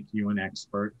doesn't make you an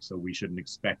expert, so we shouldn't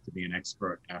expect to be an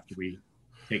expert after we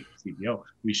take the CPO.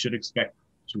 We should expect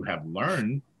to have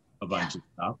learned a bunch of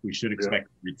stuff. We should expect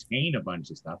to retain a bunch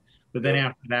of stuff. But then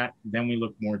after that, then we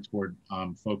look more toward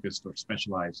focused or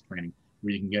specialized training,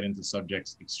 where you can get into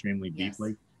subjects extremely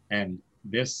deeply. And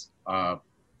this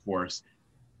course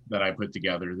that I put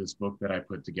together, this book that I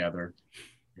put together,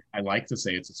 I like to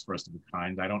say it's its first of a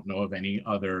kind. I don't know of any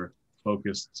other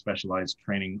focused, specialized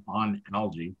training on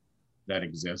algae that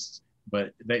exists,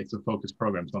 but it's a focused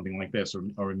program, something like this,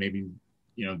 or maybe,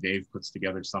 you know, Dave puts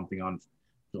together something on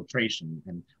filtration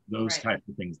and those types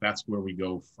of things. That's where we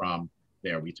go from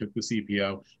there. We took the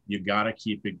CPO. You got to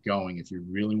keep it going if you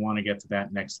really want to get to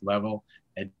that next level.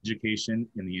 Education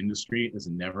in the industry is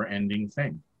a never-ending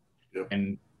thing.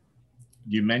 And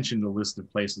you mentioned a list of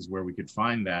places where we could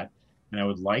find that, and I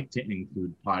would like to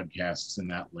include podcasts in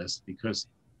that list, because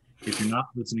if you're not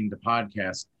listening to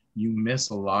podcasts, you miss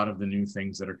a lot of the new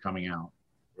things that are coming out.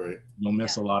 Right. You'll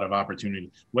miss a lot of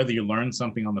opportunity, whether you learn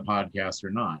something on the podcast or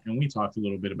not. And we talked a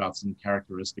little bit about some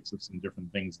characteristics of some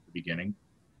different things at the beginning.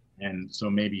 And so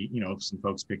maybe, you know, some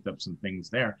folks picked up some things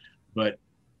there, but,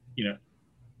 you know,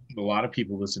 a lot of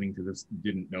people listening to this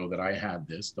didn't know that I had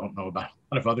this, don't know about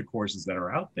a lot of other courses that are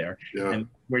out there. And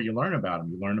where you learn about them,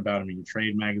 you learn about them in your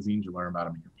trade magazines, you learn about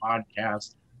them in your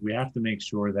podcast. We have to make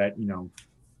sure that, you know,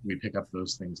 we pick up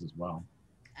those things as well.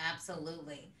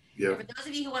 Absolutely. Yeah. For those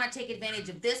of you who want to take advantage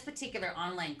of this particular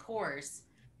online course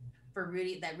for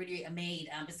Rudy that Rudy made,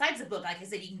 besides the book, like I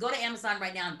said, you can go to Amazon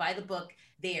right now and buy the book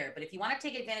there. But if you want to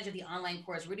take advantage of the online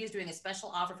course, Rudy is doing a special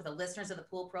offer for the listeners of the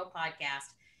Pool Pro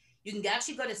podcast. You can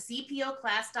actually go to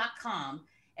cpoclass.com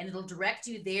and it'll direct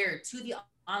you there to the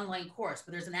online course.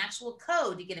 But there's an actual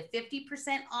code to get a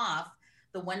 50% off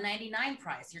the $199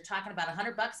 price. You're talking about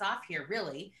 $100 off here,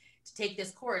 really, to take this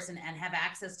course and have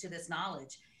access to this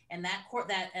knowledge. And we're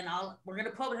going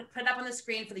to put it up on the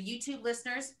screen for the YouTube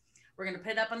listeners. We're going to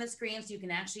put it up on the screen so you can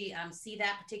actually see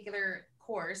that particular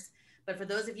course. But for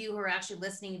those of you who are actually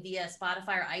listening via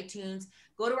Spotify or iTunes,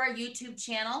 go to our YouTube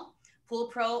channel. Pool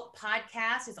Pro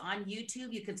Podcast is on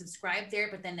YouTube. You can subscribe there,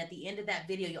 but then at the end of that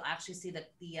video, you'll actually see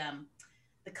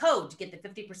the code to get the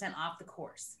 50% off the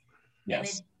course.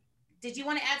 Yes. Then, did you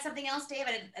want to add something else, Dave?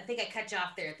 I think I cut you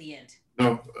off there at the end.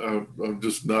 No, I'm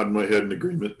just nodding my head in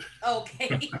agreement.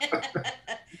 Okay.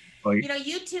 You know,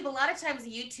 YouTube, a lot of times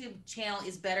the YouTube channel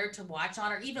is better to watch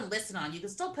on or even listen on. You can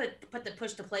still put the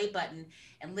push to play button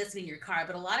and listen in your car.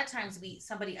 But a lot of times a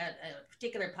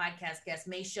particular podcast guest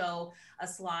may show a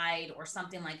slide or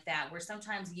something like that, where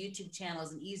sometimes the YouTube channel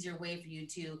is an easier way for you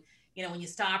to, you know, when you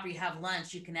stop or you have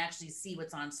lunch, you can actually see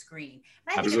what's on screen.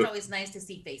 And I think it's always nice to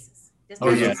see faces.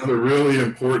 There's another really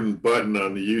important button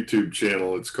on the YouTube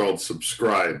channel. It's called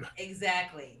subscribe.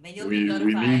 Exactly. Then you'll be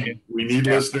notified. We need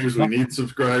listeners. We need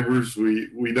subscribers.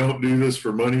 We don't do this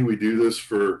for money. We do this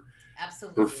for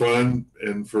fun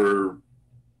and to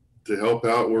help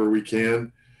out where we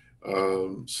can.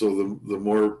 So the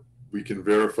more we can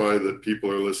verify that people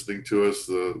are listening to us,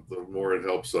 the more it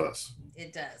helps us.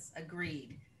 It does.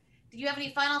 Agreed. Do you have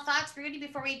any final thoughts, Rudy,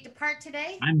 before we depart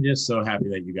today? I'm just so happy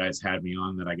that you guys had me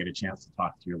on, that I get a chance to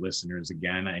talk to your listeners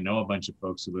again. I know a bunch of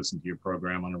folks who listen to your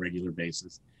program on a regular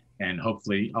basis, and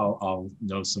hopefully I'll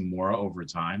know some more over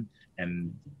time,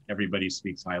 and everybody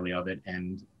speaks highly of it.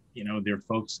 And, you know, they're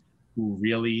folks who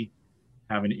really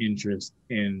have an interest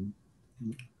in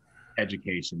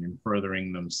education and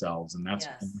furthering themselves. And that's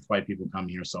why people come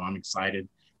here. So I'm excited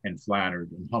and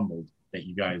flattered and humbled that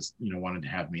you guys, you know, wanted to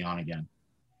have me on again.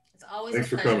 It's always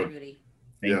a pleasure, Rudy.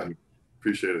 Thank you.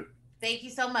 Appreciate it. Thank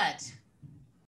you so much.